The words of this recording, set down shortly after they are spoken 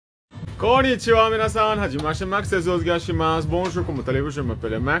Konnichiwa minasan, hajimashite Maxです。お願いします。Bonjour, como television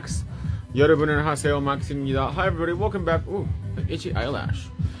m'appelle Max. 여러분은 안녕하세요, Max입니다. Hi everybody, welcome back. Ooh, an itchy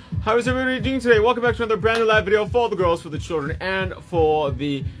eyelash. How is everybody doing today? Welcome back to another brand new live video for the girls, for the children, and for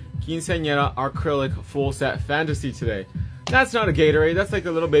the quinceañera acrylic full set fantasy today. That's not a Gatorade, that's like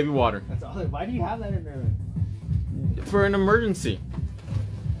the little baby water. That's all. Why do you have that in there? For an emergency.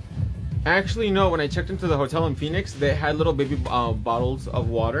 Actually, no, when I checked into the hotel in Phoenix, they had little baby bottles of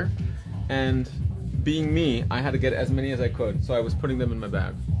water. And being me, I had to get as many as I could. So I was putting them in my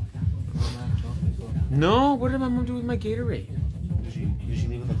bag. No, what did my mom do with my Gatorade? Did she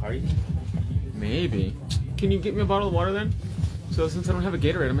leave in the car? Maybe. Can you get me a bottle of water then? So since I don't have a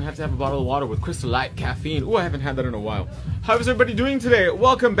Gatorade, I'm gonna have to have a bottle of water with Crystal Light caffeine. Ooh, I haven't had that in a while. How is everybody doing today?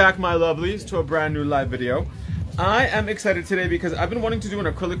 Welcome back, my lovelies, to a brand new live video. I am excited today because I've been wanting to do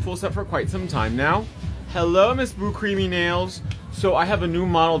an acrylic full set for quite some time now. Hello, Miss Boo Creamy Nails. So I have a new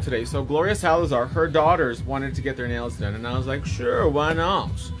model today. So Gloria Salazar, her daughters wanted to get their nails done, and I was like, sure, why not?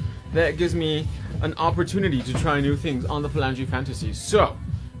 That gives me an opportunity to try new things on the Phalange Fantasy. So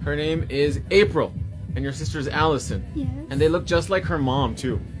her name is April, and your sister is Allison. Yes. And they look just like her mom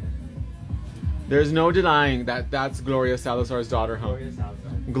too. There's no denying that that's Gloria Salazar's daughter, huh? Gloria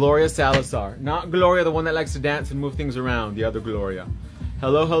Salazar. Gloria Salazar. Not Gloria, the one that likes to dance and move things around. The other Gloria.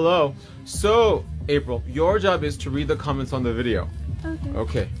 Hello, hello. So, April, your job is to read the comments on the video. Okay.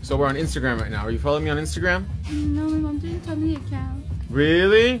 Okay, so we're on Instagram right now. Are you following me on Instagram? No, my mom didn't tell me the account.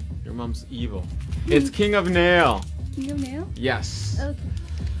 Really? Your mom's evil. It's King of Nail. King of Nail? Yes. Okay.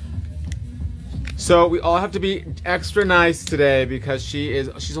 So we all have to be extra nice today because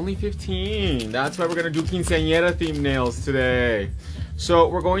she's only 15. That's why we're gonna do quinceañera themed nails today. So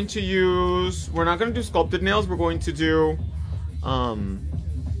we're going to use, we're not gonna do sculpted nails, we're going to do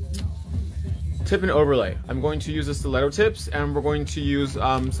tip and overlay. I'm going to use the stiletto tips, and we're going to use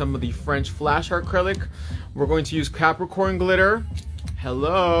some of the French flash acrylic. We're going to use Capricorn glitter.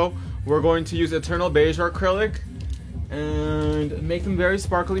 Hello. We're going to use Eternal Beige acrylic and make them very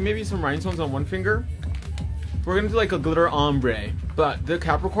sparkly. Maybe some rhinestones on one finger. We're gonna do like a glitter ombre, but the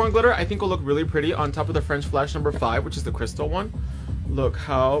Capricorn glitter I think will look really pretty on top of the French flash number 5, which is the crystal one. Look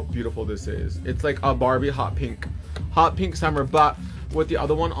how beautiful this is. It's like a Barbie hot pink summer, but with the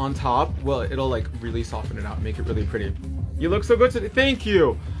other one on top, well, it'll like really soften it out, make it really pretty. You look so good today. Thank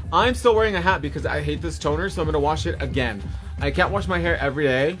you. I'm still wearing a hat because I hate this toner, so I'm gonna wash it again. I can't wash my hair every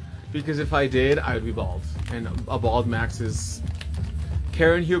day because if I did, I would be bald. And a bald Max is...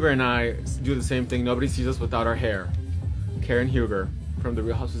 Karen Huger and I do the same thing. Nobody sees us without our hair. Karen Huger from the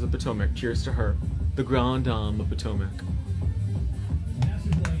Real Houses of Potomac. Cheers to her. The Grande Dame of Potomac.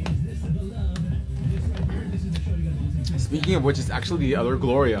 Speaking of which, it's actually the other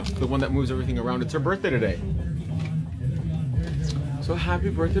Gloria, the one that moves everything around. It's her birthday today. So happy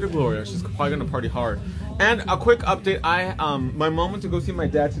birthday to Gloria. She's probably gonna party hard. And a quick update, my mom went to go see my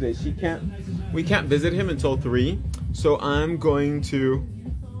dad today. We can't visit him until 3. So I'm going to,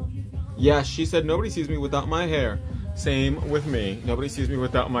 yeah, she said nobody sees me without my hair. Same with me. Nobody sees me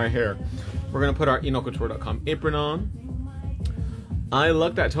without my hair. We're gonna put our enocouture.com apron on. I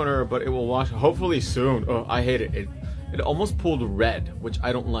like that toner, but it will wash hopefully soon. Oh, I hate it. It almost pulled red, which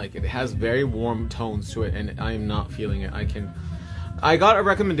I don't like. It has very warm tones to it, and I am not feeling it. I got a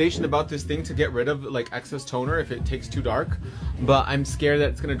recommendation about this thing to get rid of like excess toner if it takes too dark, but I'm scared that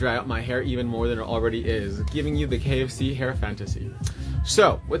it's gonna dry out my hair even more than it already is, giving you the KFC hair fantasy.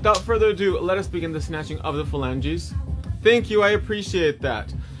 So, without further ado, let us begin the snatching of the phalanges. Thank you, I appreciate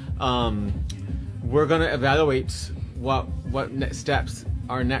that. We're gonna evaluate what steps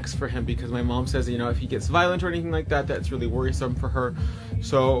are next for him because my mom says, you know, if he gets violent or anything like that, that's really worrisome for her.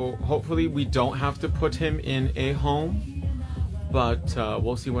 So hopefully we don't have to put him in a home, but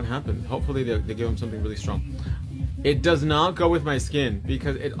we'll see what happens. Hopefully they give him something really strong. It does not go with my skin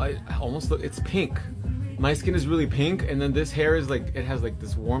because it almost it's pink. My skin is really pink, and then this hair is like, it has like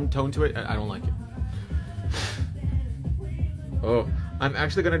this warm tone to it. I don't like it. Oh, I'm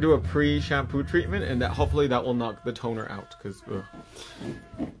actually gonna do a pre-shampoo treatment, and that hopefully that will knock the toner out. Cause,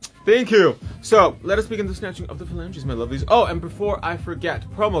 thank you. So let us begin the snatching of the phalanges, my lovelies. Oh, and before I forget,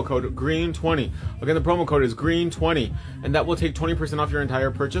 promo code GREEN20. Again, the promo code is GREEN20, and that will take 20% off your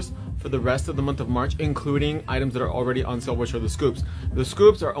entire purchase for the rest of the month of March, including items that are already on sale, which are the scoops. The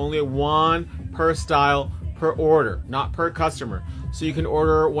scoops are only 1 per style per order, not per customer. So you can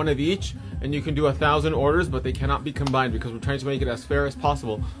order 1 of each, and you can do 1,000 orders, but they cannot be combined because we're trying to make it as fair as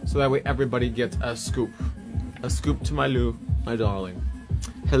possible, so that way everybody gets a scoop. A scoop to my Lou, my darling.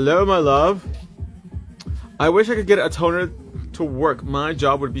 Hello, my love. I wish I could get a toner to work. My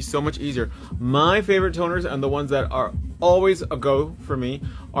job would be so much easier. My favorite toners and the ones that are always a go for me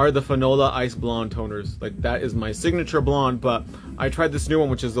are the Fanola Ice Blonde toners. Like, that is my signature blonde, but I tried this new one,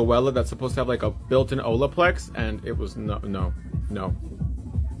 which is the Wella, that's supposed to have like a built-in Olaplex, and it was no.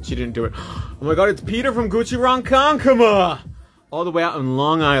 She didn't do it. Oh my god, it's Peter from Gucci Ronkonkoma! All the way out in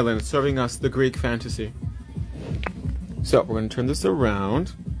Long Island, serving us the Greek fantasy. So, we're gonna turn this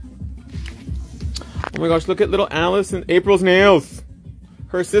around. Oh my gosh, look at little Alice and April's nails!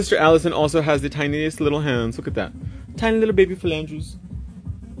 Her sister Allison also has the tiniest little hands. Look at that. Tiny little baby phalanges.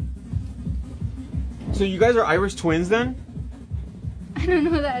 So you guys are Irish twins then? I don't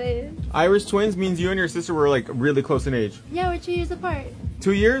know what that is. Irish twins means you and your sister were like really close in age. Yeah, we're 2 years apart.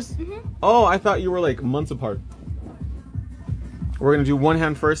 2 years? Oh, I thought you were like months apart. We're gonna do one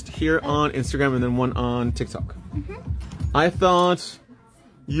hand first here on Instagram and then one on TikTok. I thought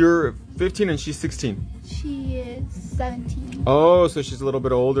you're 15 and she's 16. She is 17. Oh, so she's a little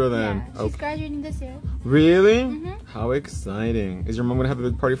bit older then. Yeah, she's graduating this year. Really? How exciting. Is your mom gonna have a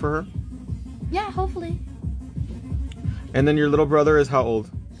big party for her? Yeah, hopefully. And then your little brother is how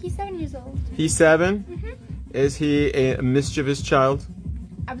old? He's 7 years old. He's 7? Is he a mischievous child?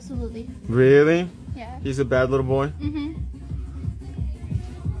 Absolutely. Really? Yeah. He's a bad little boy?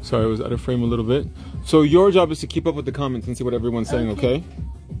 Sorry, I was out of frame a little bit. So your job is to keep up with the comments and see what everyone's saying, okay?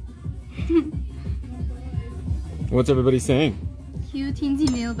 What's everybody saying? Cute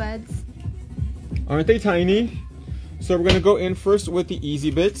teensy nail beds. Aren't they tiny? So we're gonna go in first with the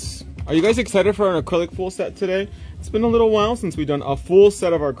easy bits. Are you guys excited for an acrylic full set today? It's been a little while since we've done a full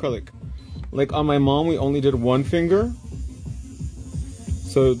set of our acrylic. Like on my mom, we only did one finger.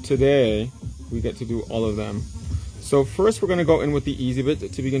 So today, we get to do all of them. So first we're gonna go in with the easy bit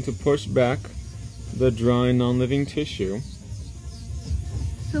to begin to push back the dry non-living tissue.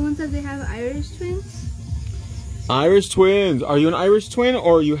 Someone says they have Irish twins. Irish twins. Are you an Irish twin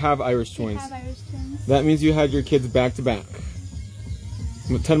or you have Irish twins? I have Irish twins. That means you had your kids back to back.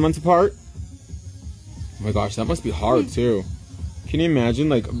 10 months apart? Oh my gosh, that must be hard too. Can you imagine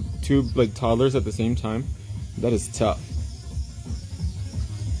like two like toddlers at the same time? That is tough.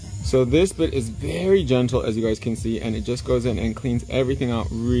 So this bit is very gentle, as you guys can see, and it just goes in and cleans everything out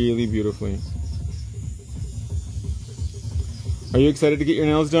really beautifully. Are you excited to get your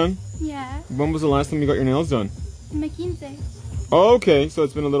nails done? Yeah. When was the last time you got your nails done? My quince. Oh, okay, so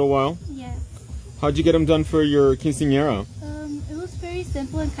it's been a little while. Yes. How'd you get them done for your quinceañera? It was very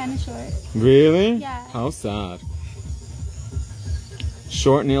simple and kind of short. Really? Yeah. How sad.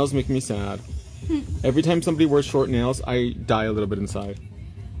 Short nails make me sad. Every time somebody wears short nails, I die a little bit inside.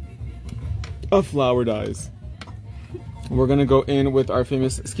 A flower dies. We're gonna go in with our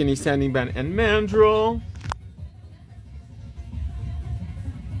famous skinny sanding band and mandrel.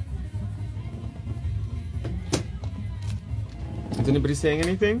 Is anybody saying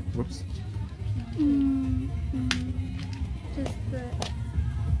anything? Whoops. Just the...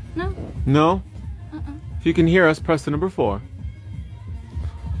 No. No? If you can hear us, press the number 4.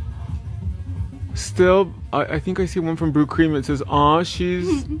 Still, I think I see one from Brew Cream. It says, aw,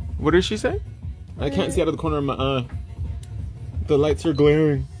 she's... What does she say? I can't see out of the corner of my eye. The lights are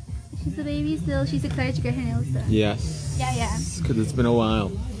glaring. She's a baby still. She's excited to get her nails done. Yes. Yeah. Because it's been a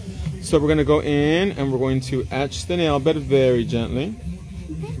while. So we're going to go in and we're going to etch the nail bed very gently.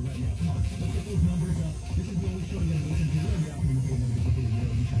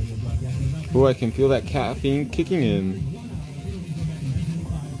 Oh, I can feel that caffeine kicking in.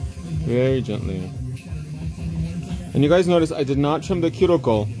 Very gently. And you guys notice I did not trim the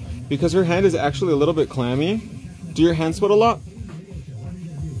cuticle because her hand is actually a little bit clammy. Do your hands sweat a lot?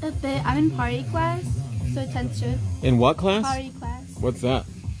 A bit. I'm in party class, so it tends to. In what class? Party class. What's that?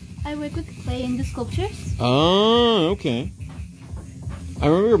 I work with clay and do sculptures. Oh, okay. I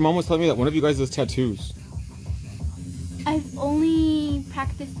remember your mom was telling me that one of you guys does tattoos. I've only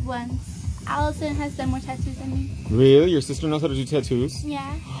practiced once. Allison has done more tattoos than me. Really? Your sister knows how to do tattoos?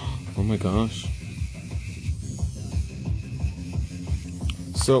 Yeah. Oh my gosh.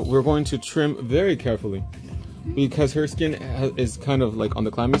 So we're going to trim very carefully because her skin is kind of like on the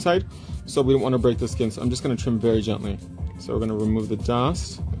clammy side, so we don't want to break the skin. So I'm just going to trim very gently. So we're going to remove the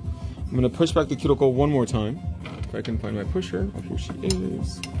dust. I'm going to push back the cuticle one more time. If I can find my pusher. Oh, here she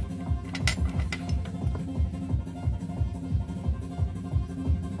is.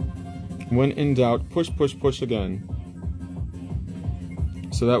 When in doubt, push, push, push again.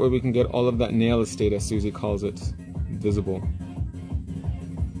 So that way we can get all of that nail estate, as Susie calls it, visible.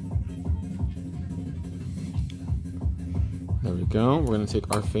 There we go. We're going to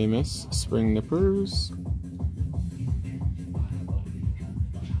take our famous spring nippers.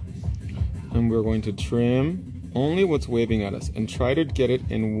 And we're going to trim only what's waving at us and try to get it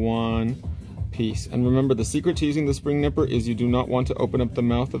in one piece. And remember, the secret to using the spring nipper is you do not want to open up the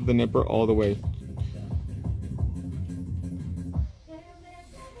mouth of the nipper all the way.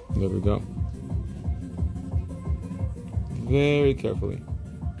 There we go. Very carefully.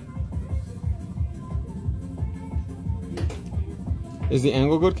 Is the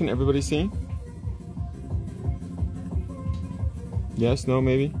angle good? Can everybody see? Yes, no,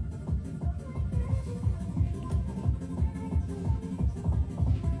 maybe?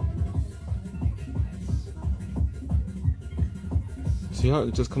 See how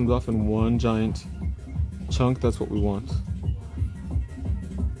it just comes off in one giant chunk? That's what we want.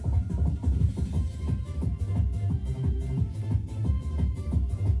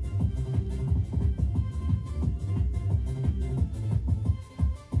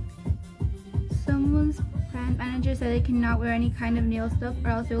 Someone's brand manager said they cannot wear any kind of nail stuff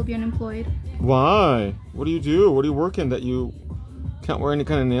or else they will be unemployed. Why? What do you do? What do you work in that you can't wear any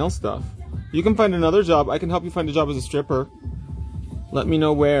kind of nail stuff? You can find another job. I can help you find a job as a stripper. Let me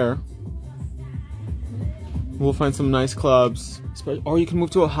know where. We'll find some nice clubs. Or you can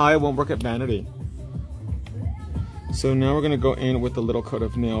move to Ohio, won't work at Vanity. So now we're gonna go in with a little coat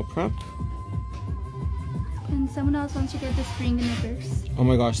of nail prep. And someone else wants to get the spring nippers. Oh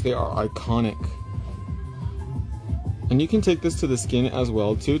my gosh, they are iconic. And you can take this to the skin as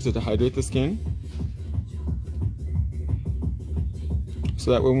well too, to dehydrate the skin.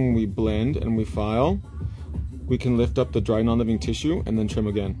 So that way when we blend and we file, we can lift up the dry non-living tissue and then trim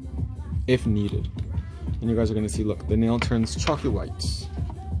again, if needed. And you guys are gonna see, look, the nail turns chalky white.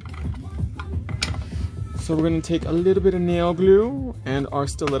 So we're gonna take a little bit of nail glue and our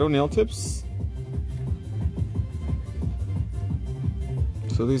stiletto nail tips.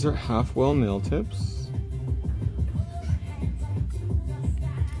 So these are half-well nail tips.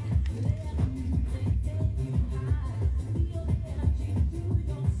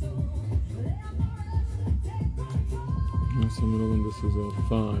 That's the middle one, this is a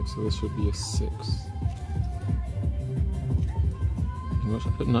 5, so this should be a 6. Gosh,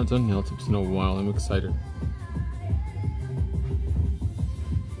 I've not done nail tips in a while, I'm excited.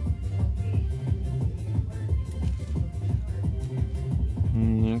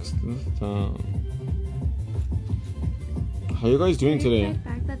 Next, the thumb. How are you guys doing today? The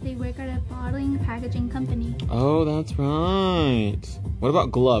fact that they work at a bottling packaging company. Oh, that's right. What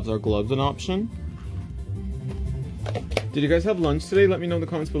about gloves? Are gloves an option? Did you guys have lunch today? Let me know in the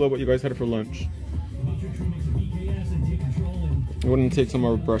comments below what you guys had for lunch. I'm going to take some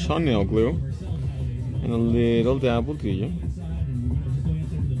of our brush-on nail glue and a little dab will do you.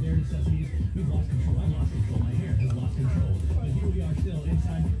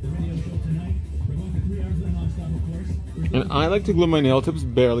 And I like to glue my nail tips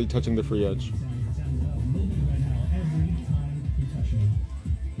barely touching the free edge.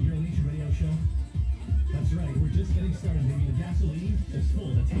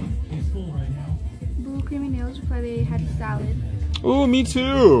 Blue creamy nails look like they had salad. Oh, me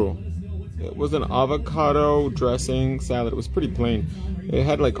too. It was an avocado dressing salad. It was pretty plain. It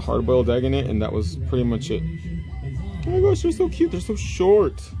had like hard-boiled egg in it, and that was pretty much it. Oh my gosh, they're so cute. They're so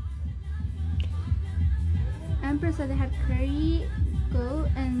short. Empress said they had curry, goat,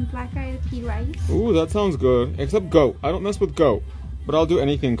 and black-eyed pea rice. Ooh, that sounds good. Except goat. I don't mess with goat, but I'll do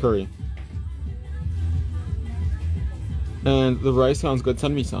anything curry. And the rice sounds good.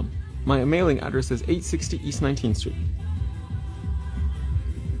 Send me some. My mailing address is 860 East 19th Street.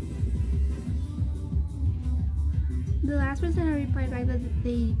 The last person I replied back that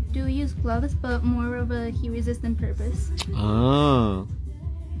they do use gloves, but more of a heat-resistant purpose. Ah.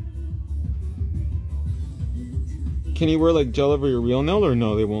 Can you wear like gel over your real nail, or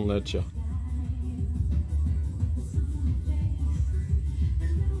no, they won't let you?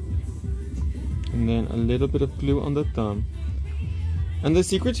 And then a little bit of glue on the thumb. And the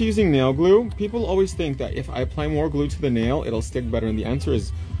secret to using nail glue, people always think that if I apply more glue to the nail, it'll stick better, and the answer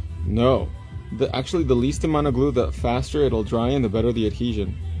is no. Actually, the least amount of glue, the faster it'll dry and the better the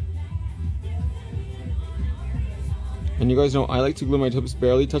adhesion. And you guys know I like to glue my tips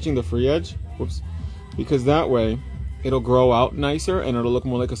barely touching the free edge. Whoops. Because that way, it'll grow out nicer and it'll look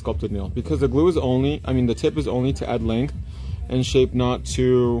more like a sculpted nail. Because the glue is only, the tip is only to add length and shape, not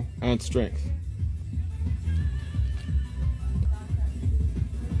to add strength.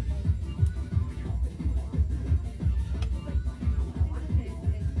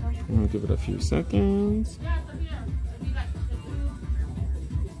 I'm gonna give it a few seconds.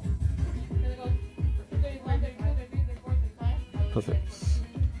 Perfect.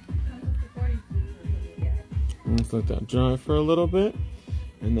 Let's let that dry for a little bit.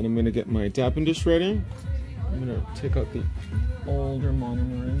 And then I'm gonna get my dapping dish ready. I'm gonna take out the older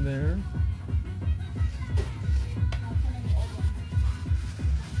monomer in there.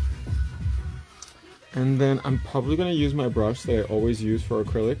 And then I'm probably gonna use my brush that I always use for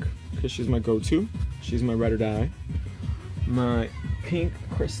acrylic because she's my go-to. She's my ride or die. My pink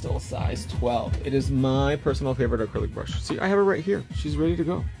crystal size 12. It is my personal favorite acrylic brush. See, I have it right here. She's ready to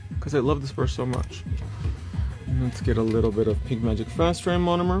go because I love this brush so much. And let's get a little bit of Pink Magic Fast Dry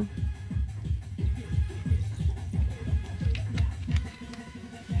monomer.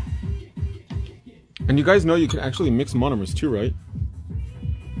 And you guys know you can actually mix monomers too, right?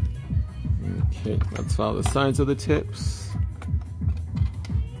 Okay, let's follow the sides of the tips.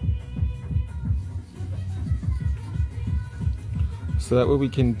 So that way we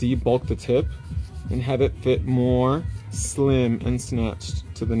can debulk the tip and have it fit more slim and snatched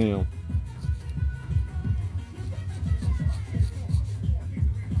to the nail.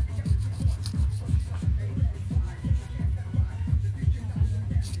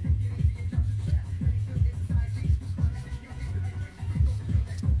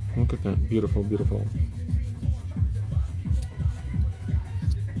 Look at that, beautiful, beautiful.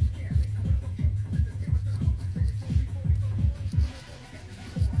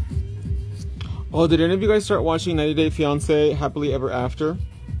 Oh, did any of you guys start watching 90 Day Fiancé Happily Ever After?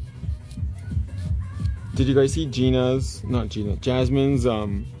 Did you guys see Jasmine's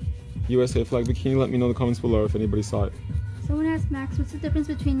USA flag bikini? Let me know in the comments below if anybody saw it. Someone asked Max, what's the difference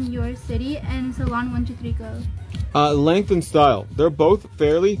between Your City and Salon 123 Go? Length and style. They're both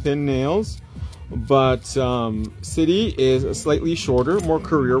fairly thin nails, but City is slightly shorter, more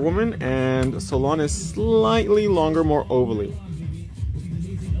career woman, and Salon is slightly longer, more ovally.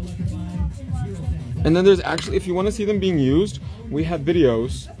 And then there's actually, if you want to see them being used, we have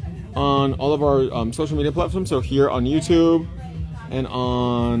videos on all of our social media platforms. So here on YouTube and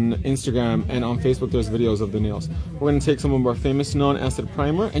on Instagram and on Facebook, there's videos of the nails. We're going to take some of our famous non-acid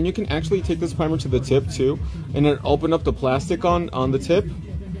primer, and you can actually take this primer to the tip too, and then open up the plastic on the tip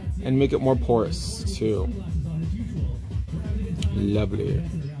and make it more porous too. Lovely.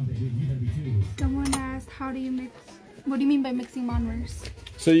 Someone asked, how do you mix, what do you mean by mixing monomers?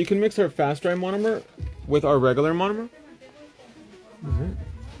 So you can mix our fast dry monomer with our regular monomer.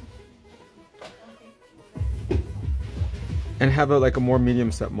 And have like a more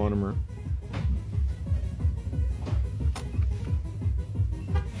medium set monomer.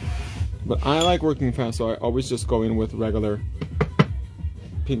 But I like working fast, so I always just go in with regular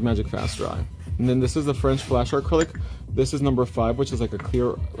Pink Magic Fast Dry. And then this is the French Flash Acrylic. This is number 5, which is like a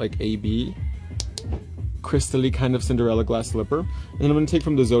clear, like AB, crystally kind of Cinderella glass slipper. And then I'm going to take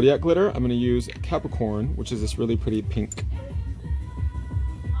from the Zodiac glitter, I'm going to use Capricorn, which is this really pretty pink.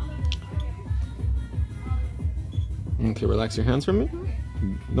 Okay, relax your hands from me.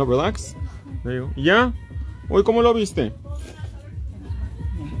 No, relax. There you go. ¿Ya? Hoy, ¿cómo lo viste?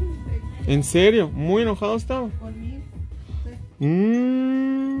 ¿En serio? Muy enojado estaba. Te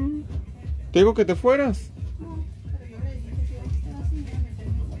digo que te fueras.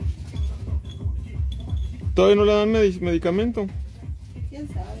 Todavía no le dan medicamento. ¿Quién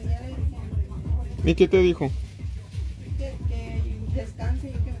sabe? Ya le dije. ¿Y qué te dijo? Que descanse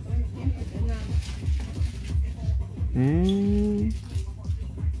y que me tome mi tiempo.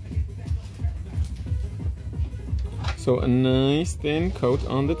 So a nice thin coat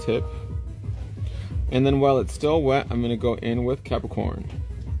on the tip. And then while it's still wet, I'm going to go in with Capricorn.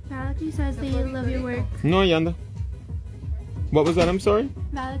 Valkyrie says they love your work. No, ahí anda. What was that? I'm sorry?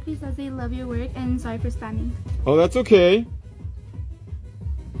 Valkyrie says they love your work and sorry for spamming. Oh, that's okay.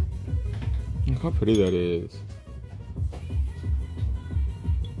 Look how pretty that is.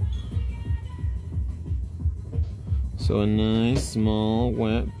 So a nice small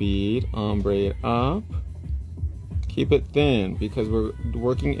wet bead, ombre it up. Keep it thin because we're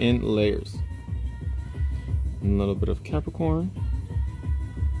working in layers. A little bit of Capricorn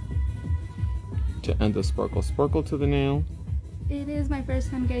to add the sparkle to the nail. It is my first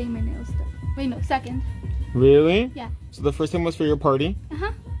time getting my nails done. Wait, no, second. Really? Yeah. So the first time was for your party?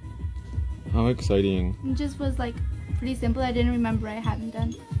 Uh-huh. How exciting. It just was like pretty simple. I didn't remember I hadn't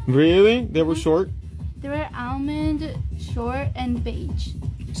done. Really? They were short? They were almond, short, and beige.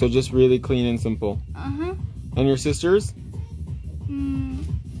 So just really clean and simple. Uh-huh. And your sisters?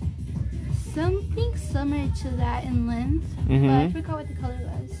 Something similar to that in length, but I forgot what the color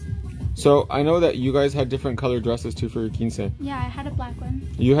was. So I know that you guys had different colored dresses too for your quince. Yeah, I had a black one.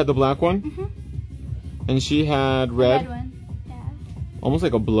 You had the black one? Mm-hmm. And she had red? Red one, yeah. Almost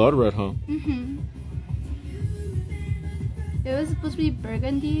like a blood red, huh? Mm-hmm. It was supposed to be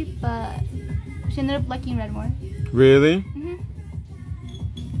burgundy, but she ended up liking red more. Really? Mm-hmm.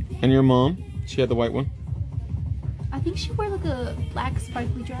 And your mom? She had the white one? I think she wore like a black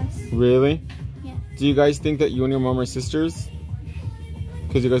sparkly dress. Really? Yeah. Do you guys think that you and your mom are sisters?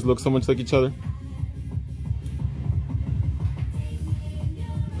 Because you guys look so much like each other?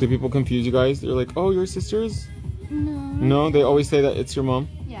 Do people confuse you guys? They're like, oh, you're sisters? No. No, they always say that it's your mom.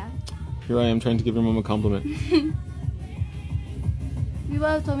 Yeah. Here I am trying to give your mom a compliment. People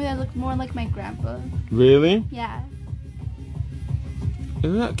have told me that I look more like my grandpa. Really? Yeah.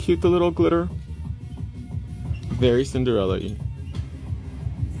 Isn't that cute, the little glitter? Very Cinderella-y.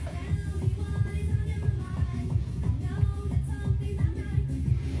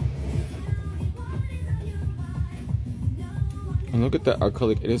 And look at that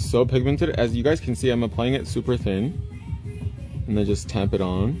acrylic. It is so pigmented. As you guys can see, I'm applying it super thin. And I just tap it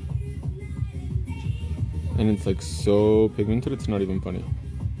on. And it's like so pigmented, it's not even funny.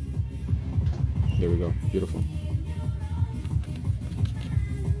 There we go. Beautiful.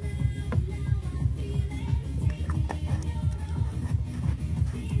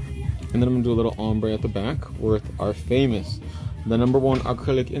 And then I'm gonna do a little ombre at the back with our famous, the #1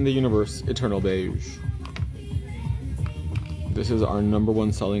 acrylic in the universe, Eternal Beige. This is our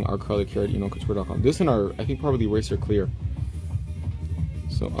 #1 selling acrylic here at enocouture.com. This and our, I think, probably Eraser Clear.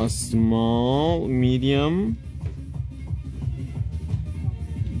 So a small, medium,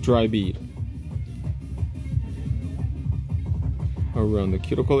 dry bead around the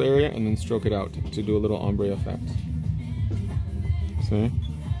cuticle area, and then stroke it out to do a little ombre effect. See?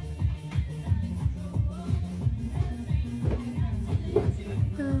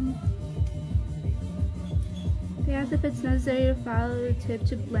 They asked if it's necessary to follow the tip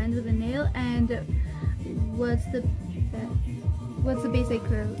to blend with a nail, and what's the basic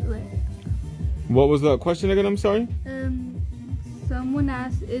acrylic? What was the question again? I'm sorry? Someone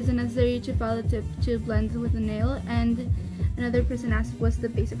asked, is it necessary to follow the tip to blend with a nail? And another person asked, what's the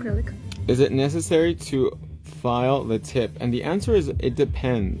base acrylic? Is it necessary to file the tip? And the answer is, it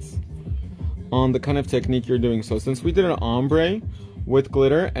depends on the kind of technique you're doing. So since we did an ombre with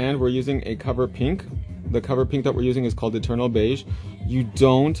glitter and we're using a cover pink, the cover pink that we're using is called Eternal Beige, you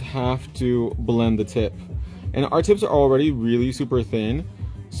don't have to blend the tip. And our tips are already really super thin,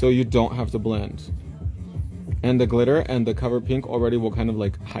 so you don't have to blend. And the glitter and the cover pink already will kind of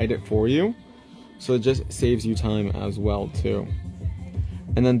like hide it for you. So it just saves you time as well too.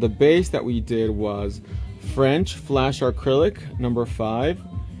 And then the base that we did was French Flash Acrylic #5.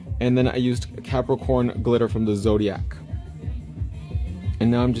 And then I used Capricorn glitter from the Zodiac. And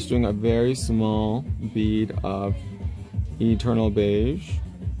now I'm just doing a very small bead of Eternal Beige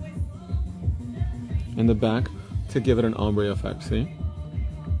in the back to give it an ombre effect, see?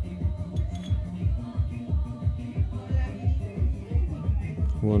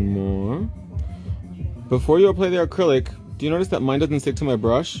 One more. Before you apply the acrylic, do you notice that mine doesn't stick to my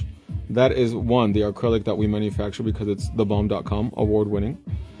brush? That is one, the acrylic that we manufacture because it's thebomb.com, award-winning.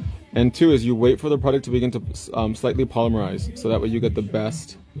 And two is you wait for the product to begin to slightly polymerize, so that way you get the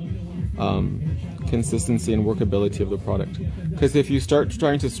best consistency and workability of the product. Because if you start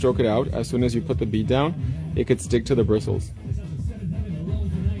trying to stroke it out, as soon as you put the bead down, it could stick to the bristles.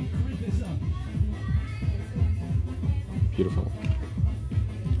 Beautiful.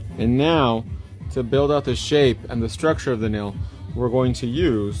 And now, to build out the shape and the structure of the nail, we're going to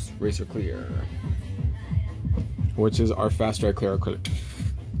use Eraser Clear, which is our fast dry clear acrylic.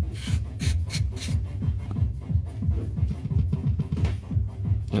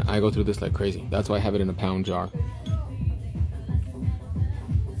 And I go through this like crazy. That's why I have it in a pound jar.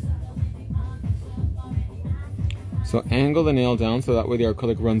 So angle the nail down so that way the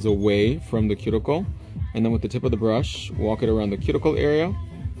acrylic runs away from the cuticle. And then with the tip of the brush, walk it around the cuticle area.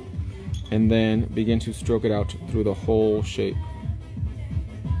 And then begin to stroke it out through the whole shape.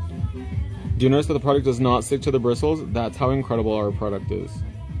 Do you notice that the product does not stick to the bristles? That's how incredible our product is.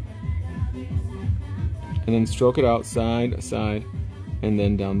 And then stroke it out side, side, and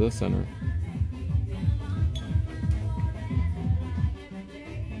then down the center.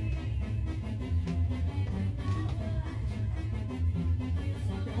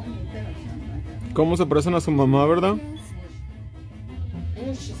 ¿Cómo se parecen a su mamá, verdad?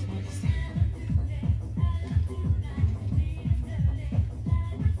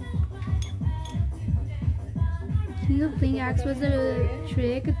 King of Bling asks, what's the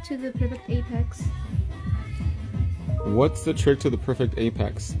trick to the perfect apex? What's the trick to the perfect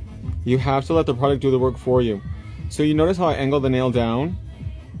apex? You have to let the product do the work for you. So you notice how I angle the nail down,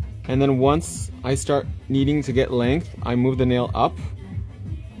 and then once I start needing to get length, I move the nail up.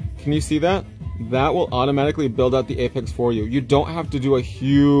 Can you see that? That will automatically build out the apex for you. You don't have to do a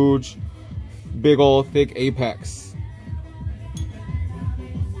huge, big old thick apex.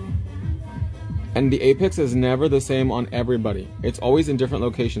 And the apex is never the same on everybody. It's always in different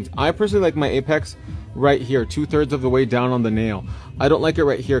locations. I personally like my apex right here, 2/3 of the way down on the nail. I don't like it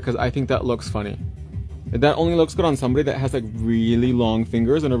right here because I think that looks funny. That only looks good on somebody that has like really long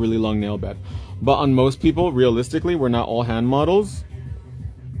fingers and a really long nail bed. But on most people, realistically, we're not all hand models.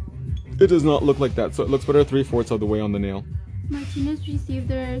 It does not look like that. So it looks better 3/4 of the way on the nail. Martinez received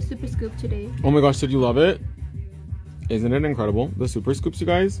their Super Scoop today. Oh my gosh, did you love it? Isn't it incredible? The Super Scoops, you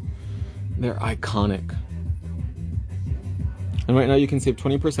guys, they're iconic. And right now you can save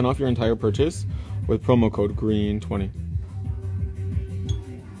 20% off your entire purchase with promo code GREEN20.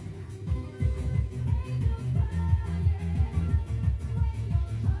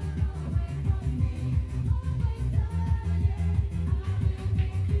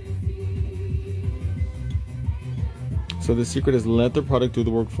 So the secret is let the product do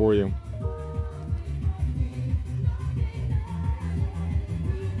the work for you.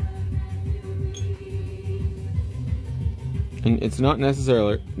 And it's not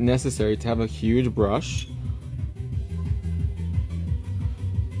necessary to have a huge brush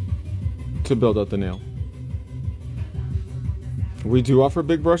to build out the nail. We do offer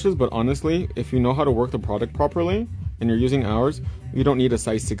big brushes, but honestly, if you know how to work the product properly and you're using ours, you don't need a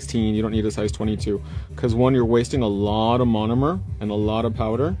size 16, you don't need a size 22. Because one, you're wasting a lot of monomer and a lot of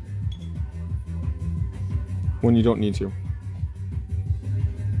powder when you don't need to.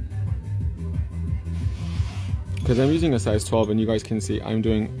 Because I'm using a size 12 and you guys can see I'm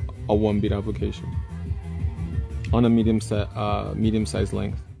doing a 1 bead application on a medium size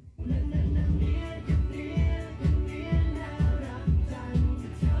length.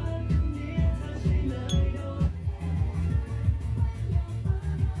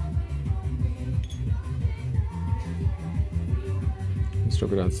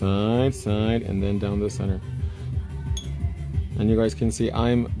 Stroke it out side, and then down the center. And you guys can see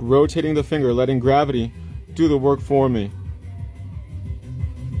I'm rotating the finger, letting gravity do the work for me.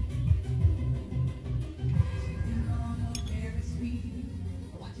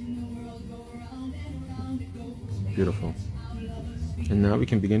 Beautiful. And now we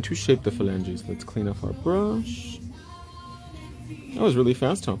can begin to shape the phalanges. Let's clean up our brush. That was really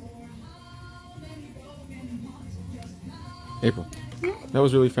fast, huh? April. That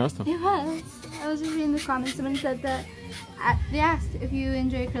was really fast, huh? It was. I was just reading the comments. Someone said that they asked if you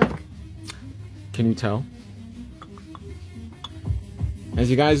enjoy acrylic. Can you tell? As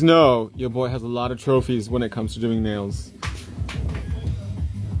you guys know, your boy has a lot of trophies when it comes to doing nails.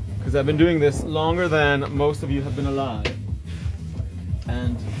 Because I've been doing this longer than most of you have been alive.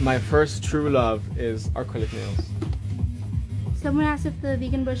 And my first true love is acrylic nails. Someone asked if the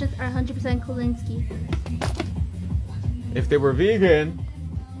vegan brushes are 100% Kolinsky. If they were vegan,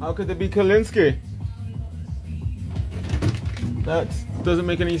 how could they be Kolinsky? That doesn't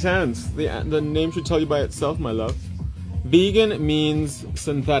make any sense. The name should tell you by itself, my love. Vegan means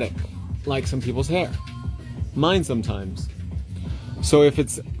synthetic, like some people's hair. Mine sometimes. So if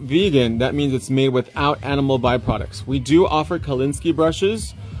it's vegan, that means it's made without animal byproducts. We do offer Kolinsky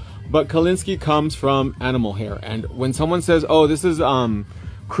brushes, but Kolinsky comes from animal hair. And when someone says, oh, this is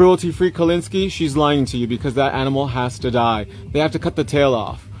cruelty-free Kolinsky, she's lying to you because that animal has to die. They have to cut the tail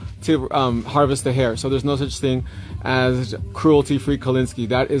off to harvest the hair. So there's no such thing as cruelty-free Kolinsky.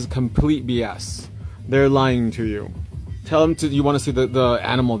 That is complete BS. They're lying to you. Tell them you want to see the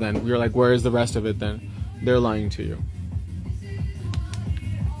animal then. You're like, where is the rest of it then? They're lying to you.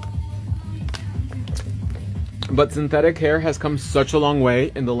 But synthetic hair has come such a long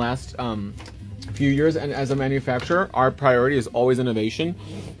way in the last few years, and as a manufacturer, our priority is always innovation.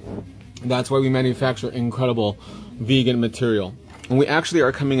 That's why we manufacture incredible vegan material. And we actually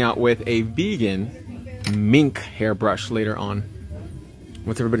are coming out with a vegan mink hairbrush later on.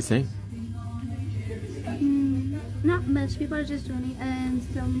 What's everybody saying? Not much. People are just joining, and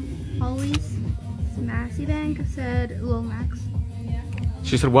some always Massy Bank said Lil Max.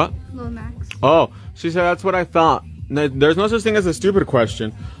 She said what? Lil Max. Oh, she said that's what I thought. There's no such thing as a stupid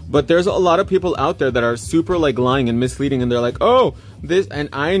question, but there's a lot of people out there that are super like lying and misleading, and they're like, oh, this, and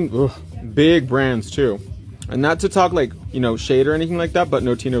big brands too. And not to talk like, you know, shade or anything like that, but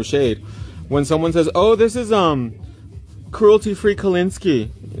no tea, no shade. When someone says, oh, this is cruelty-free Kolinsky.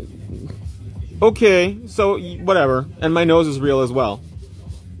 Okay, so whatever. And my nose is real as well.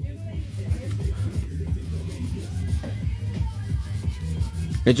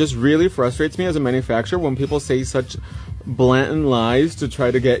 It just really frustrates me as a manufacturer when people say such blatant lies to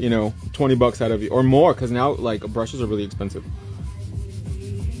try to get, you know, 20 bucks out of you or more, because now like brushes are really expensive.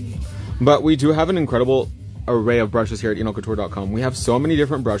 But we do have an incredible array of brushes here at enocouture.com. We have so many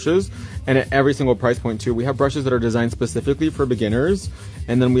different brushes, and at every single price point too. We have brushes that are designed specifically for beginners,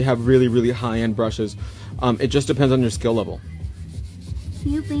 and then we have really, really high-end brushes. It just depends on your skill level.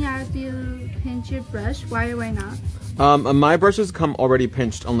 Can you think as you pinch your brush? Why or why not? My brushes come already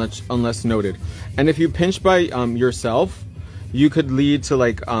pinched unless noted. And if you pinch by yourself, you could lead to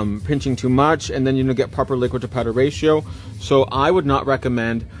like pinching too much, and then you get proper liquid to powder ratio. So I would not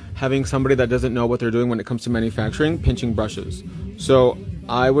recommend having somebody that doesn't know what they're doing when it comes to manufacturing pinching brushes. So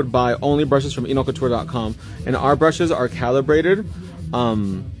I would buy only brushes from enolcouture.com, and our brushes are calibrated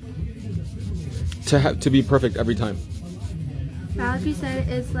to be perfect every time. Valerie said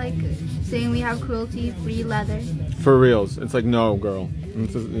it's like saying we have cruelty-free leather. For reals, it's like, no, girl.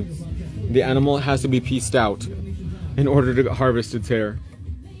 The animal has to be pieced out in order to harvest its hair.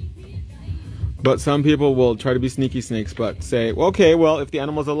 But some people will try to be sneaky snakes, but say, well, okay, well, if the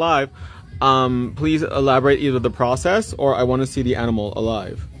animal's alive, please elaborate either the process or I want to see the animal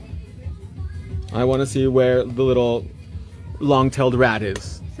alive. I want to see where the little long-tailed rat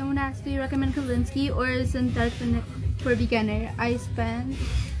is. Someone asked, do you recommend Kolinsky or synthetic for beginner? I spend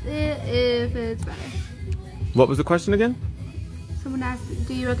it if it's better. What was the question again? Someone asked,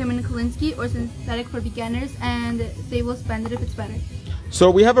 do you recommend Kolinsky or synthetic for beginners? And they will spend it if it's better. So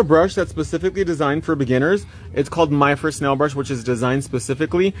we have a brush that's specifically designed for beginners. It's called My First Nail Brush, which is designed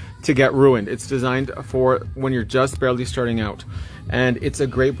specifically to get ruined. It's designed for when you're just barely starting out. And it's a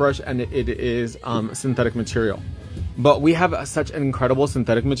great brush, and it is synthetic material. But we have such an incredible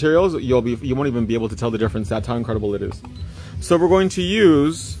synthetic materials, you won't even be able to tell the difference. That's how incredible it is. So we're going to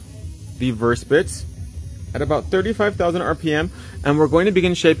use the verse bits at about 35,000 RPM, and we're going to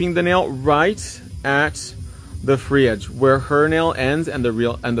begin shaping the nail right at the free edge where her nail ends and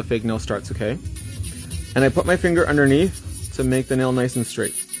the fake nail starts, okay? And I put my finger underneath to make the nail nice and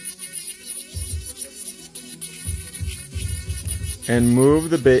straight. And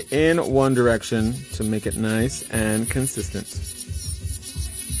move the bit in one direction to make it nice and consistent.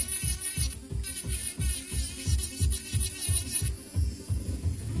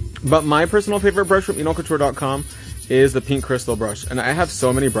 But my personal favorite brush from enolcouture.com is the pink crystal brush. And I have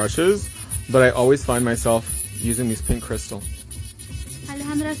so many brushes, but I always find myself using these pink crystal.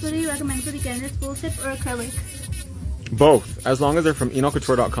 Alejandra, what do you recommend for beginners, full tip or acrylic? Both, as long as they're from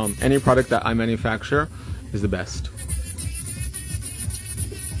enolcouture.com. Any product that I manufacture is the best.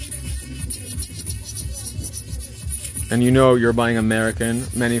 And you know you're buying American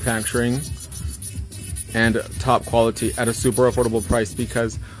manufacturing and top quality at a super affordable price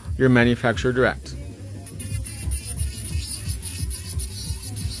because you're manufactured direct.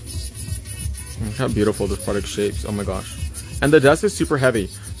 Look how beautiful this product shapes. Oh my gosh. And the dust is super heavy.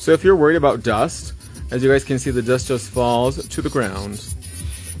 So if you're worried about dust, as you guys can see, the dust just falls to the ground.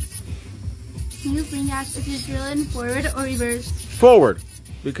 Can you bring ask if you drill in forward or reverse? Forward,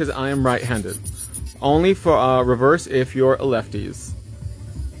 because I am right-handed. Only for reverse if you're lefties.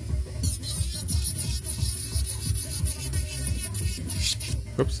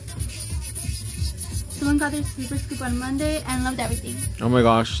 Oops. Someone got their sleeper scoop on Monday and loved everything. Oh my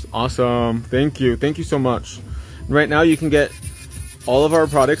gosh, awesome. Thank you. Thank you so much. Right now you can get all of our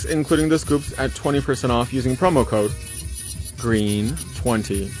products, including the scoops, at 20% off using promo code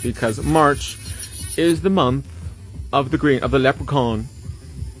GREEN20 because March is the month of the leprechaun.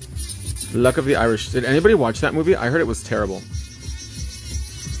 Luck of the Irish. Did anybody watch that movie? I heard it was terrible.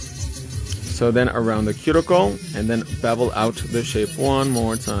 So then around the cuticle and then bevel out the shape one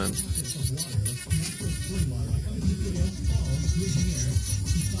more time.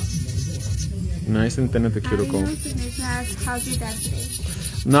 Nice and thin at the cuticle. How's your dad today?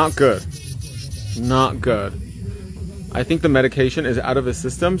 Not good. Not good. I think the medication is out of his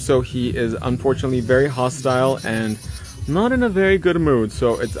system, so he is unfortunately very hostile and not in a very good mood.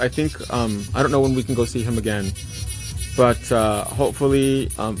 So I think I don't know when we can go see him again, but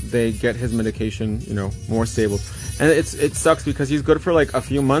hopefully they get his medication, more stable. And it sucks because he's good for like a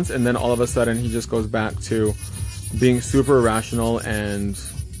few months, and then all of a sudden he just goes back to being super irrational and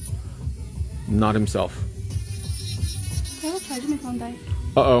not himself. I have a charger, my phone died.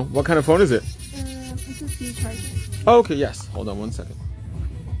 Uh-oh, what kind of phone is it? It's a C charger. Oh, okay, yes. Hold on one second.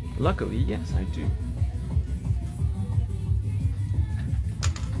 Luckily, yes, I do.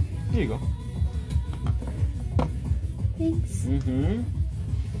 Here you go. Thanks. Mm-hmm.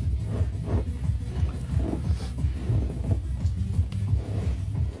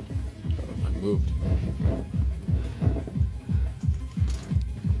 I moved.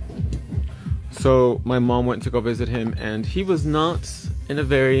 So my mom went to go visit him and he was not in a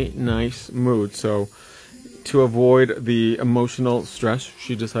very nice mood. So to avoid the emotional stress,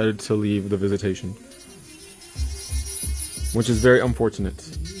 she decided to leave the visitation, which is very unfortunate.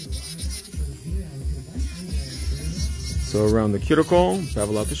 So around the cuticle,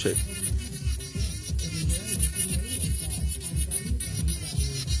 bevel out the shape.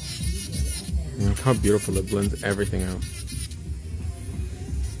 how beautiful it blends everything out.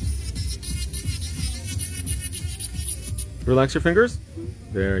 Relax your fingers.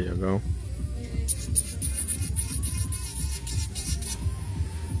 There you go.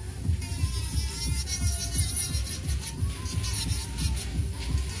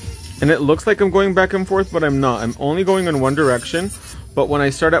 And it looks like I'm going back and forth, but I'm not. I'm only going in one direction. But when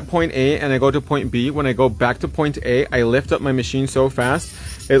I start at point A and I go to point B, when I go back to point A, I lift up my machine so fast,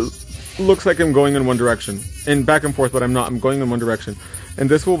 it looks like I'm going in one direction. And back and forth, but I'm not. I'm going in one direction. And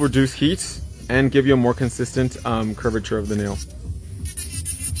this will reduce heat and give you a more consistent curvature of the nail.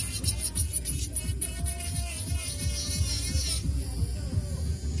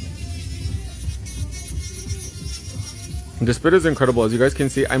 This bit is incredible. As you guys can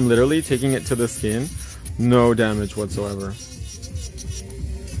see, I'm literally taking it to the skin. No damage whatsoever.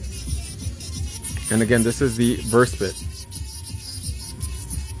 And again, this is the burst bit.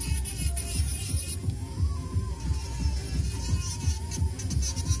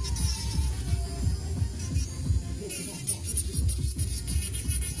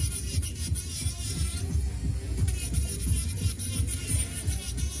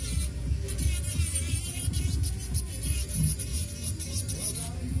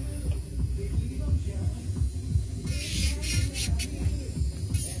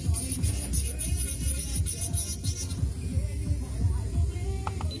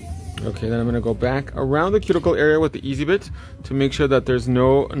 Okay, then I'm going to go back around the cuticle area with the easy bit to make sure that there's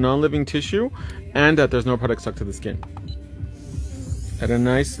no non-living tissue and that there's no product stuck to the skin. At a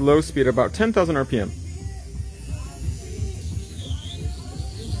nice low speed, about 10,000 RPM.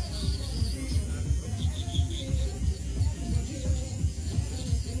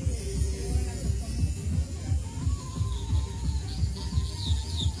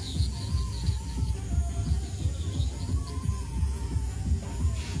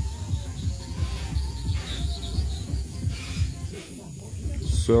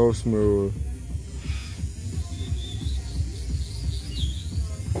 So smooth.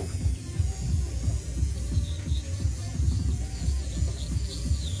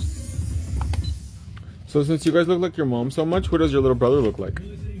 So since you guys look like your mom so much, what does your little brother look like?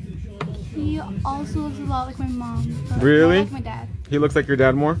 He also looks a lot like my mom. Really? Like my dad. He looks like your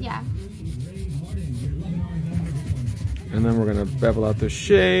dad more? Yeah. And then we're gonna bevel out the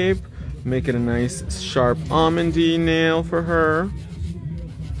shape, make it a nice sharp almondy nail for her.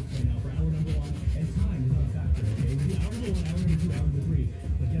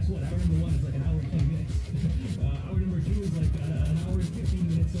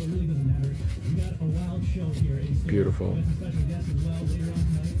 Beautiful.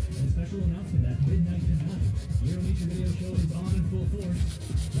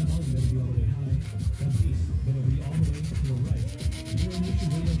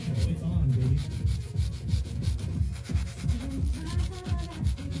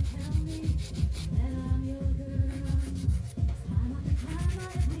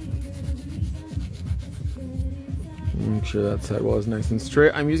 Make sure that sidewall is nice and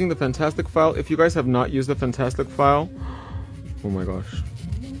straight. I'm using the Fantastic file. If you guys have not used the Fantastic file, oh my gosh,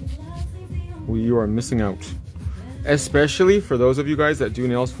 you are missing out. Especially for those of you guys that do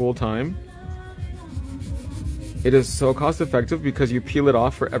nails full time. It is so cost effective because you peel it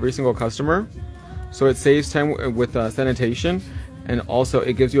off for every single customer. So it saves time with sanitation, and also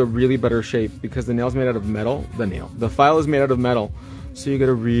it gives you a really better shape because the nail's made out of metal. The file is made out of metal, so you get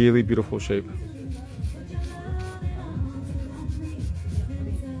a really beautiful shape.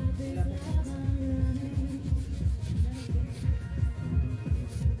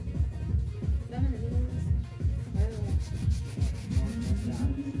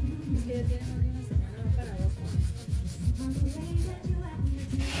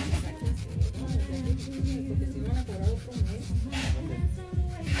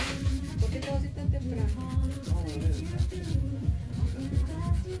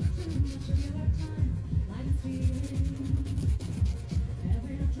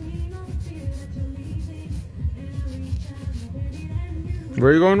 Where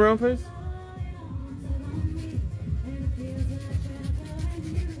are you going, round face?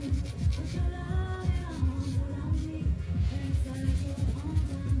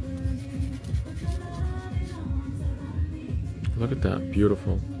 Look at that,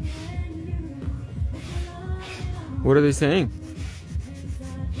 beautiful. What are they saying?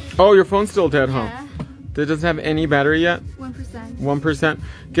 Oh, your phone's still dead, huh? Yeah. It doesn't have any battery yet? 1%. 1%.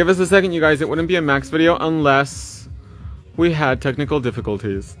 Give us a second, you guys. It wouldn't be a max video unless we had technical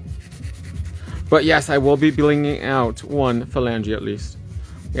difficulties. But yes, I will be blinging out one phalange at least.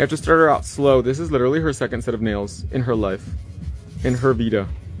 We have to start her out slow. This is literally her second set of nails in her life. In her vida.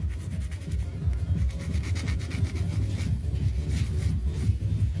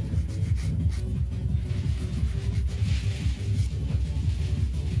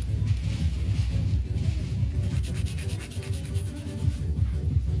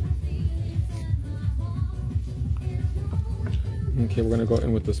 Okay, we're gonna go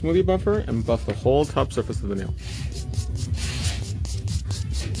in with the smoothie buffer and buff the whole top surface of the nail.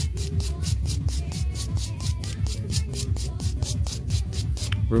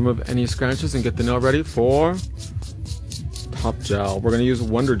 Remove any scratches and get the nail ready for top gel. We're gonna use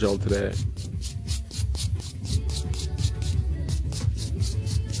Wonder Gel today.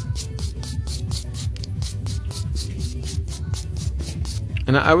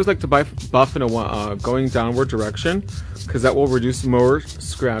 And I always like to buff in a going downward direction because that will reduce more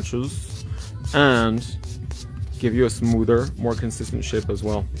scratches and give you a smoother, more consistent shape as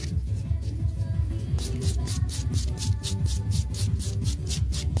well.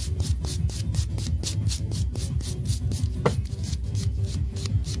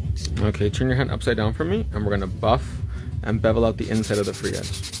 Okay, turn your hand upside down for me, and we're gonna buff and bevel out the inside of the free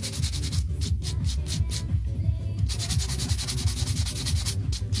edge.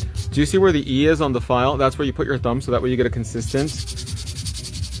 Do you see where the E is on the file? That's where you put your thumb, so that way you get a consistent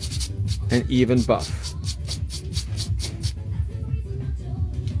and even buff.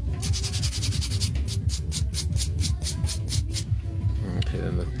 Okay,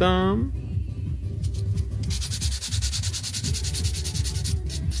 then the thumb.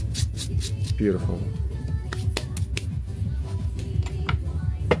 Beautiful.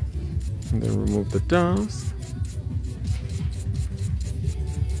 And then remove the dust.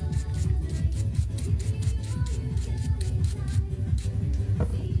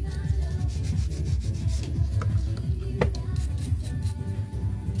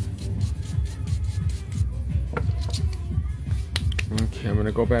 Okay, I'm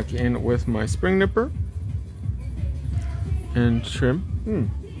gonna go back in with my spring nipper and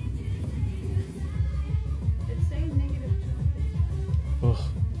trim. Ugh,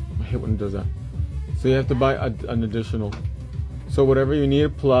 I hate when it does that. So you have to buy an additional. So whatever you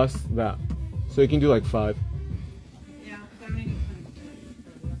need plus that. So you can do like 5. Yeah,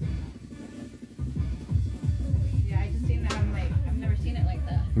 I just seen that. I'm like, I've never seen it like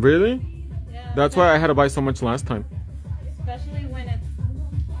that. Really? Yeah. That's why I had to buy so much last time. Especially when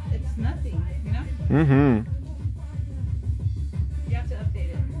it's nothing, you know? Mm-hmm. You have to update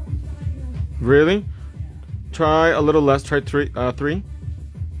it. Really? Try a little less. Try 3.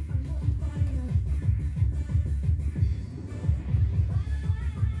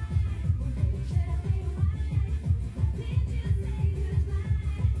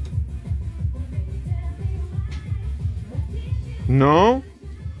 No?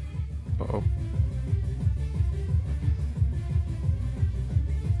 Uh-oh.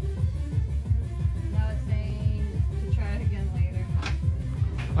 Now it's saying to try it again later.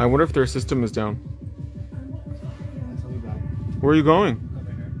 I wonder if their system is down. I'll be back. Where are you going?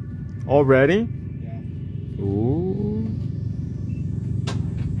 Over here. Already? Yeah. Ooh.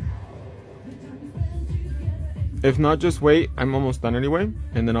 If not, just wait. I'm almost done anyway,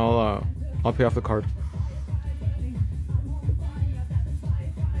 and then I'll pay off the card.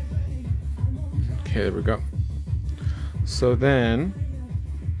 Okay, there we go. So then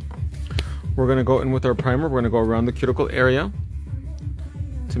we're gonna go in with our primer. We're gonna go around the cuticle area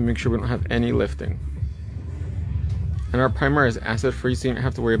to make sure we don't have any lifting. And our primer is acid free, so you don't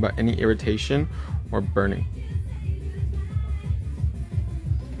have to worry about any irritation or burning.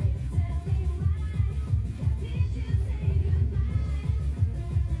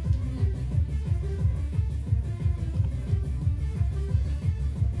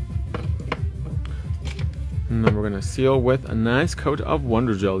 And then we're gonna seal with a nice coat of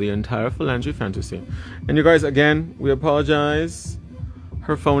Wonder Gel, the entire phalange fantasy. And you guys, again, we apologize.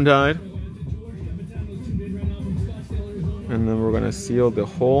 Her phone died. And then we're gonna seal the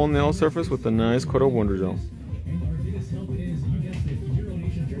whole nail surface with a nice coat of Wonder Gel.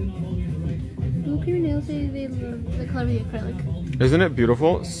 Look at your nails, they love the color of the acrylic. Isn't it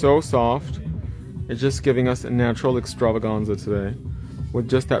beautiful? So soft. It's just giving us a natural extravaganza today with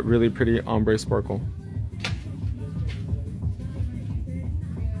just that really pretty ombre sparkle.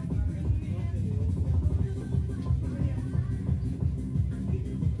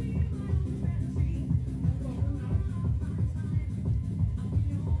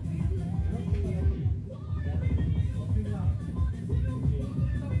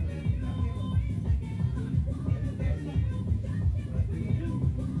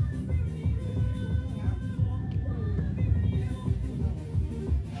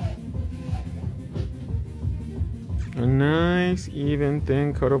 A nice, even,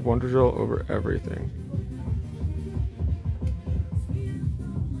 thin coat of Wonder Gel over everything.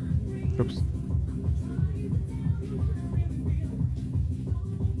 Oops.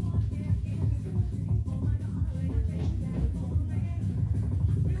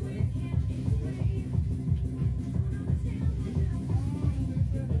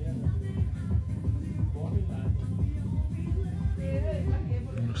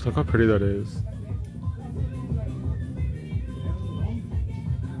 Just look how pretty that is.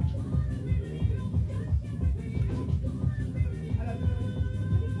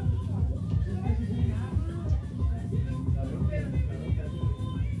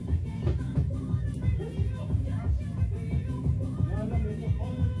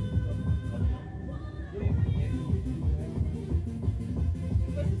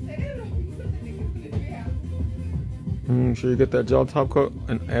 Make sure you get that gel top coat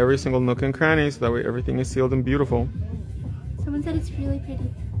in every single nook and cranny so that way everything is sealed and beautiful. Someone said it's really pretty.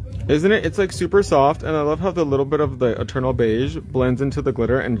 Isn't it? It's like super soft, and I love how the little bit of the eternal beige blends into the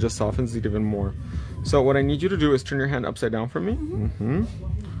glitter and just softens it even more. So what I need you to do is turn your hand upside down for me.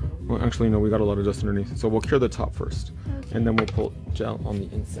 Well, actually, no, we got a lot of dust underneath. So we'll cure the top first, and then we'll pull gel on the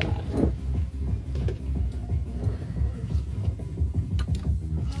inside.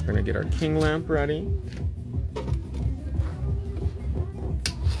 We're gonna get our king lamp ready.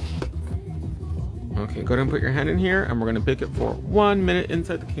 Okay, go ahead and put your hand in here, and we're gonna bake it for 1 minute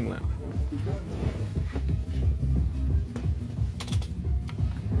inside the king lamp.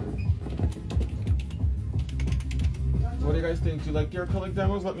 What do you guys think? Do you like your acrylic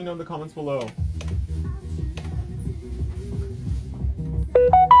demos? Let me know in the comments below.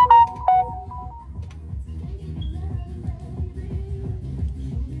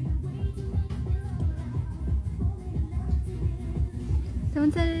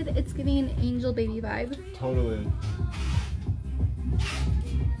 Someone said it's giving an angel baby vibe. Totally.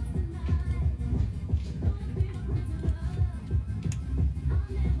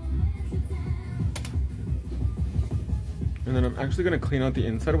 And then I'm actually going to clean out the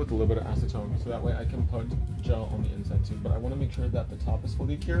inside with a little bit of acetone, so that way I can put gel on the inside too. But I want to make sure that the top is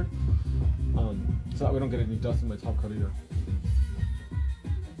fully cured, so that we don't get any dust in my top coat either.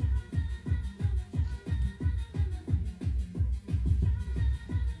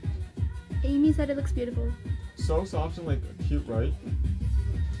 Amy said it looks beautiful. So soft and like cute, right?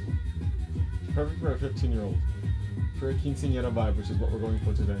 Perfect for a 15-year-old. For a quinceañera vibe, which is what we're going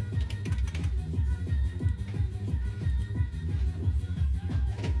for today.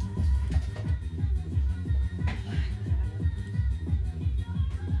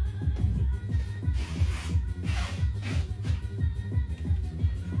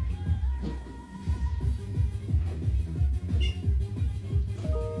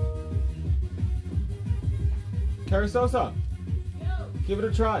 Carasosa, give it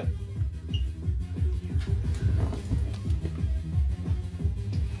a try.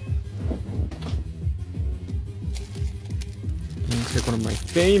 And take one of my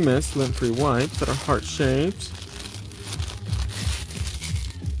famous lint-free wipes that are heart-shaped.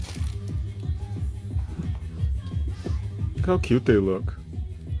 Look how cute they look.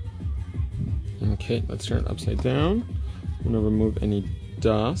 Okay, let's turn it upside down. I'm gonna remove any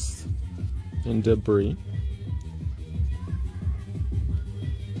dust and debris.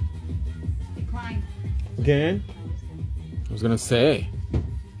 Again? I was gonna say.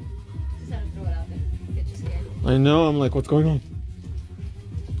 Just had to throw it out there. Get you scared. I know, I'm like, what's going on?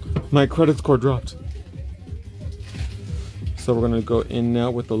 My credit score dropped. So we're gonna go in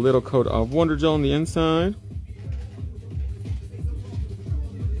now with a little coat of Wonder Gel on the inside.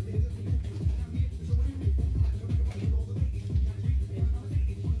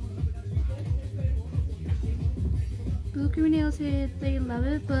 Blue Cream Nails said they love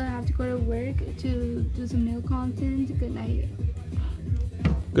it, but I have to go to work to do some nail content. Good night.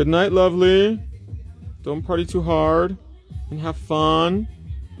 Good night, lovely. Don't party too hard and have fun.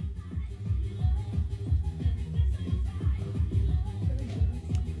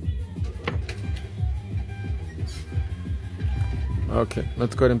 Okay,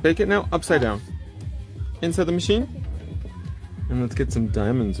 let's go ahead and bake it now upside down. Inside the machine. And let's get some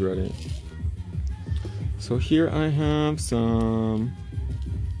diamonds ready. So here I have some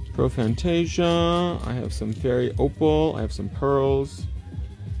Pro Fantasia, I have some Fairy Opal, I have some pearls.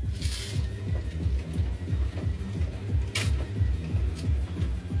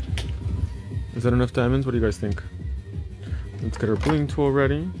 Is that enough diamonds? What do you guys think? Let's get our bling tool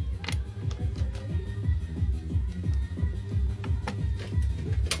ready.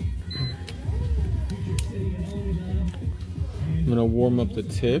 I'm gonna warm up the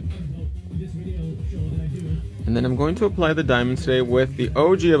tip. And then I'm going to apply the diamonds today with the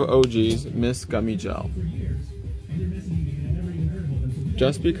OG of OGs, Miss Gummy Gel.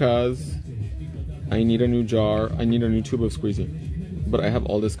 Just because I need a new jar, I need a new tube of squeezy. But I have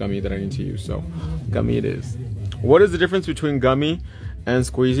all this gummy that I need to use, so gummy it is. What is the difference between gummy and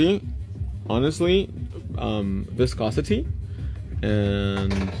squeezy? Honestly, viscosity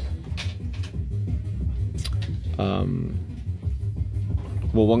and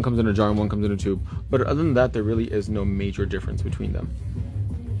Well, one comes in a jar and one comes in a tube. But other than that, there really is no major difference between them.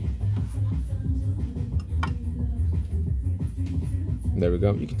 There we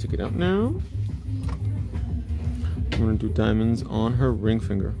go. You can take it out now. I'm going to do diamonds on her ring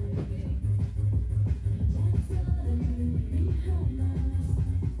finger.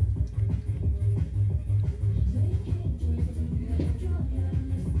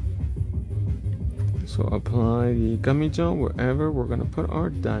 So apply the gummy gel wherever we're going to put our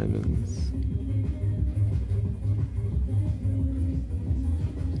diamonds.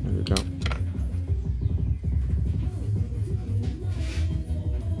 There we go.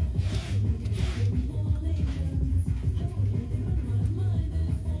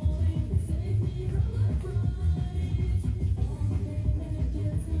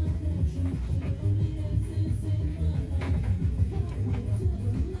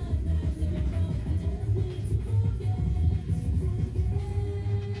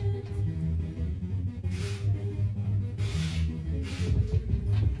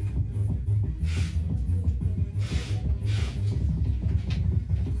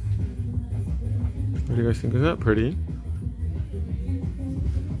 What do you guys think of that? Pretty?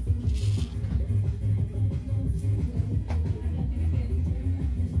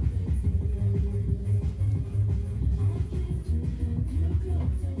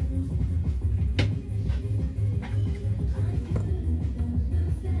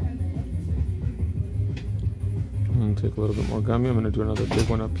 I'm going to take a little bit more gummy. I'm going to do another big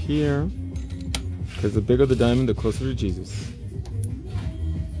one up here. Because the bigger the diamond, the closer to Jesus.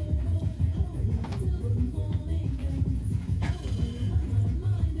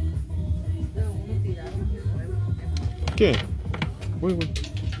 ¿Qué? Uy, uy.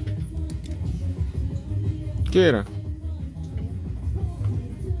 ¿Qué era?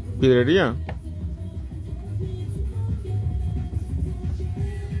 ¿Piedrería?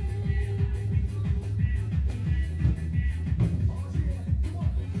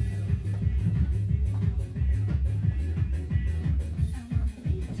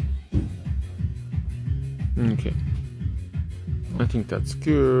 Okay. I think that's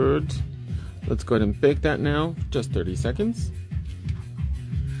good. Let's go ahead and bake that now, just 30 seconds.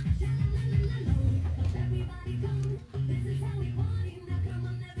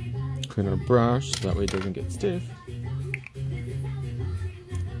 Clean our brush so that way it doesn't get stiff.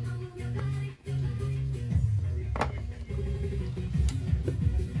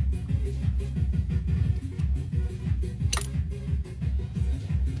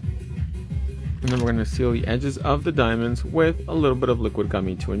 And then we're going to seal the edges of the diamonds with a little bit of liquid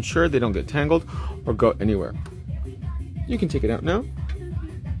gummy to ensure they don't get tangled or go anywhere. You can take it out now.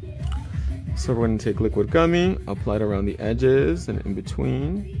 So we're going to take liquid gummy, apply it around the edges and in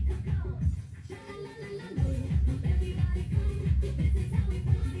between.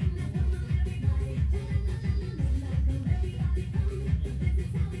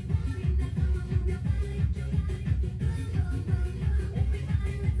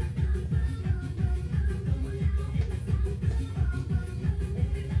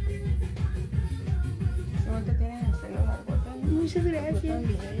 Muchas gracias.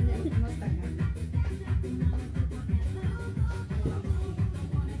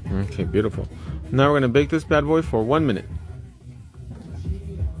 Okay, beautiful. Now we're going to bake this bad boy for 1 minute.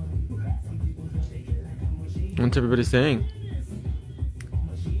 What's everybody saying?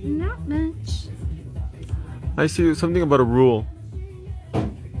 Not much. I see something about a rule.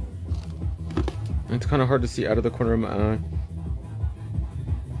 It's kind of hard to see out of the corner of my eye.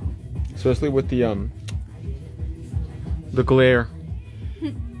 Especially with the glare.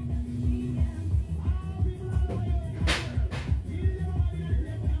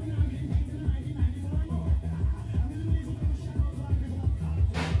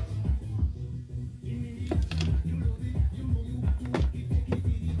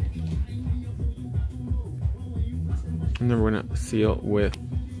 And then we're gonna seal with,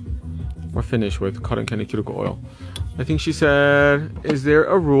 or finish with, cotton candy cuticle oil. I think she said, is there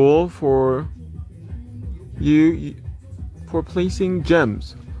a rule for you for placing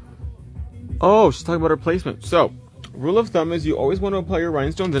gems? Oh, she's talking about her placement. So, rule of thumb is you always want to apply your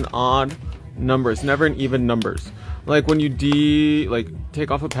rhinestones in odd numbers, never in even numbers. Like when you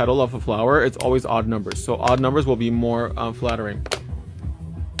take off a petal off a flower, it's always odd numbers. So odd numbers will be more flattering.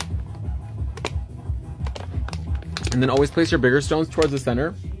 And then always place your bigger stones towards the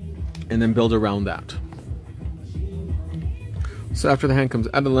center and then build around that. So after the hand comes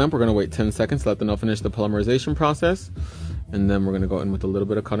out of the lamp, we're going to wait 10 seconds to let the nail finish the polymerization process. And then we're going to go in with a little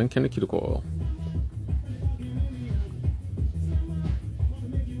bit of cotton candy cuticle oil.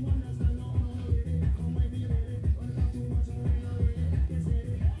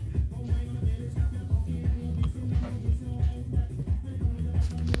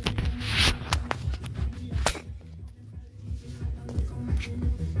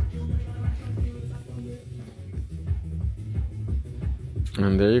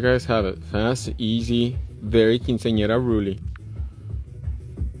 And there you guys have it. Fast, easy, very quinceañera ruly.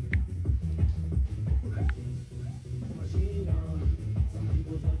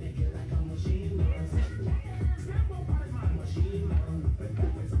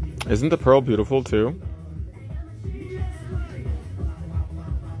 Isn't the pearl beautiful too?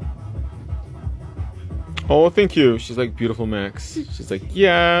 Oh, thank you. She's like, beautiful, Max. She's like,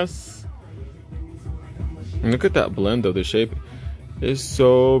 yes. And look at that blend though. The shape is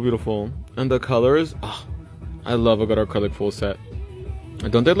so beautiful. And the colors, oh, I love a good acrylic full set.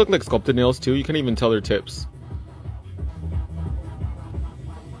 And don't they look like sculpted nails too? You can't even tell their tips.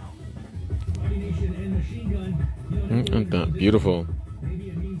 Isn't that beautiful?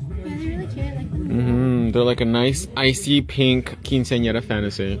 They're like a nice icy pink quinceañera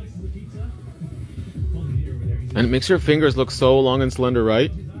fantasy. And it makes your fingers look so long and slender, right?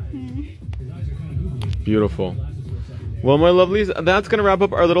 Beautiful. Well, my lovelies, that's going to wrap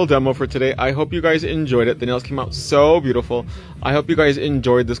up our little demo for today. I hope you guys enjoyed it. The nails came out so beautiful. I hope you guys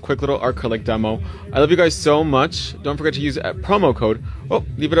enjoyed this quick little acrylic demo. I love you guys so much. Don't forget to use a promo code. Oh,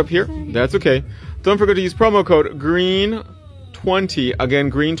 leave it up here. That's okay. Don't forget to use promo code GREEN20. Again,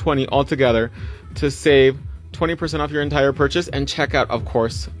 GREEN20 all together to save 20% off your entire purchase, and check out, of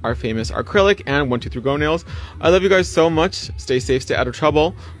course, our famous acrylic and 123 Go nails. I love you guys so much. Stay safe, stay out of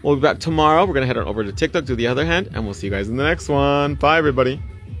trouble. We'll be back tomorrow. We're going to head on over to TikTok, do the other hand, and we'll see you guys in the next one. Bye, everybody.